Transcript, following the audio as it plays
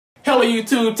Hello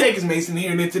YouTube, TechIsMason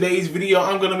here, and in today's video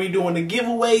I'm going to be doing a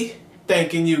giveaway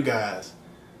thanking you guys.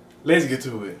 Let's get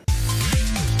to it.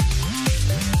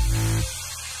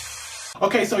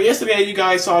 Okay, so yesterday you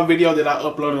guys saw a video that I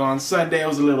uploaded on Sunday. It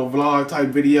was a little vlog type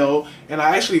video, and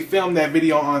I actually filmed that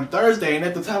video on Thursday, and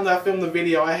at the time that I filmed the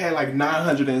video I had like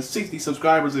 960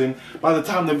 subscribers, and by the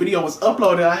time the video was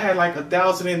uploaded I had like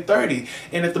 1,030.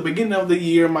 And at the beginning of the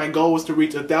year my goal was to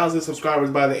reach 1,000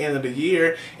 subscribers by the end of the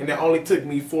year, and it only took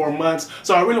me 4 months.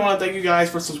 So I really want to thank you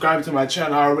guys for subscribing to my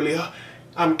channel.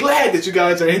 I'm glad that you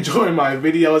guys are enjoying my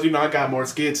videos. You know, I got more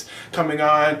skits coming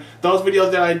on. Those videos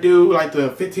that I do, like the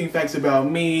 15 facts about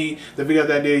me, the video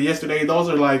that I did yesterday, those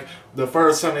are like the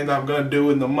first something that I'm going to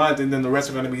do in the month, and then the rest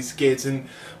are going to be skits and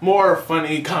more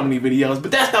funny comedy videos.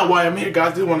 But that's not why I'm here,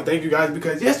 guys. I just want to thank you guys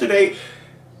because yesterday,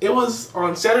 it was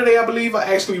on Saturday, I believe,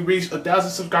 I actually reached 1,000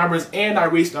 subscribers and I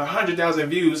reached 100,000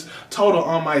 views total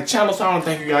on my channel. So I want to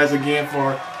thank you guys again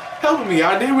for helping me.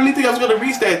 I didn't really think I was going to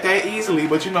reach that easily,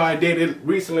 but you know I did it.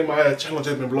 Recently my channel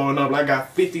just been blowing up. I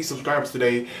got 50 subscribers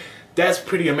today. That's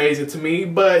pretty amazing to me.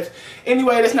 But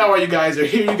anyway, that's not why you guys are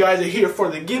here. You guys are here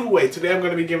for the giveaway. Today I'm going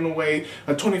to be giving away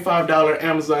a $25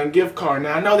 Amazon gift card.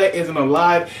 Now I know that isn't a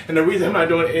lot, and the reason I'm not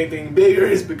doing anything bigger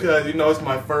is because, you know, it's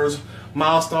my first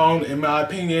milestone in my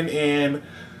opinion, and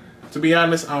to be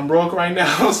honest, I'm broke right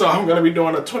now, so I'm going to be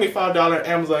doing a $25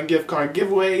 Amazon gift card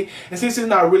giveaway. And since it's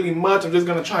not really much, I'm just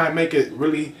going to try and make it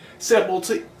really simple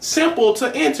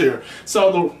to enter.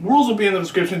 So the rules will be in the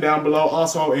description down below,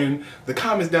 also in the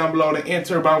comments down below to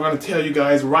enter, but I'm going to tell you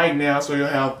guys right now so you'll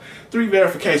have 3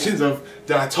 verifications of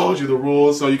that I told you the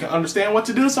rules so you can understand what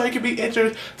to do so you can be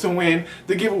entered to win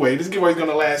the giveaway. This giveaway is going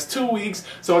to last 2 weeks,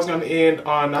 so it's going to end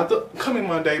on not the coming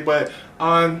Monday, but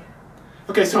on...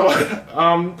 Okay, so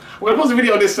I'm going to post a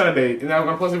video this Sunday, and then I'm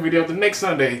going to post a video the next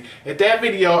Sunday. At that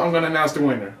video, I'm going to announce the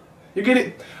winner. You get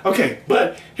it? Okay,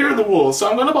 but here are the rules. So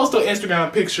I'm going to post an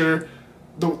Instagram picture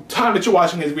the time that you're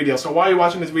watching this video. So while you're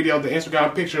watching this video, the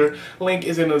Instagram picture link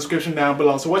is in the description down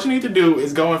below. So what you need to do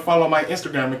is go and follow my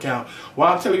Instagram account.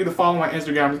 Why I'm telling you to follow my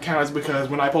Instagram account is because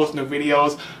when I post new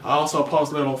videos, I also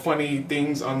post little funny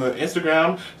things on the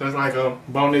Instagram. There's like a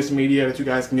bonus media that you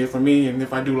guys can get from me, and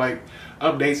if I do like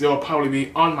updates, they'll probably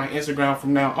be on my Instagram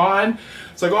from now on.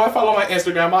 So go and follow my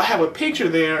Instagram. I'll have a picture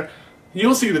there.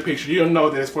 You'll see the picture. You'll know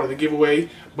that it's for the giveaway,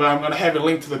 but I'm going to have a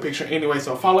link to the picture anyway.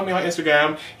 So follow me on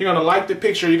Instagram. You're going to like the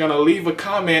picture. You're going to leave a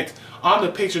comment on the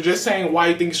picture just saying why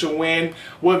you think you should win,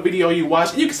 what video you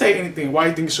watched. You can say anything, why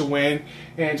you think you should win,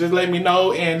 and just let me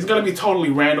know. And it's going to be totally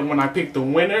random when I pick the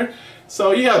winner.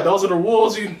 So yeah, those are the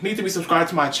rules. You need to be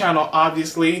subscribed to my channel,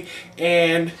 obviously,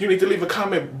 and you need to leave a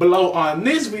comment below on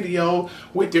this video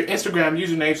with your Instagram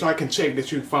username so I can check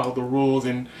that you follow the rules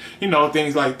and, you know,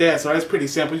 things like that. So that's pretty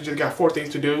simple. You just got 4 things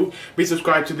to do. Be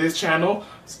subscribed to this channel,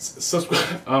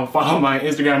 follow my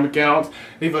Instagram account,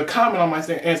 leave a comment on my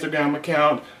Instagram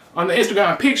account, on the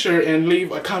Instagram picture, and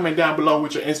leave a comment down below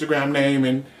with your Instagram name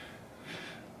and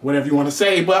whatever you want to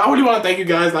say. But I really want to thank you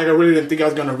guys. Like, I really didn't think I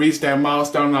was going to reach that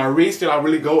milestone, and I reached it. I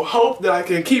really hope that I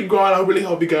can keep growing. I really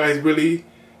hope you guys really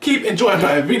keep enjoying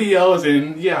my videos,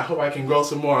 and yeah, I hope I can grow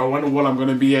some more. I wonder what I'm going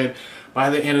to be at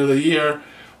by the end of the year.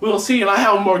 We'll see, and I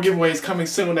have more giveaways coming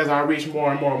soon as I reach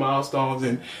more and more milestones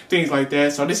and things like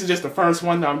that. So this is just the first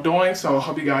one that I'm doing, so I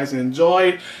hope you guys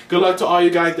enjoyed. Good luck to all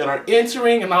you guys that are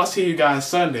entering, and I'll see you guys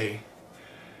Sunday.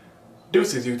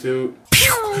 Deuces, YouTube.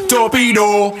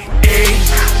 Torpedo,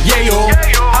 yeah yo,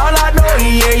 all I know is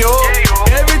yeah yo.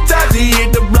 Every time she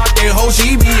hit the block, that hoe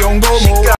she be on go.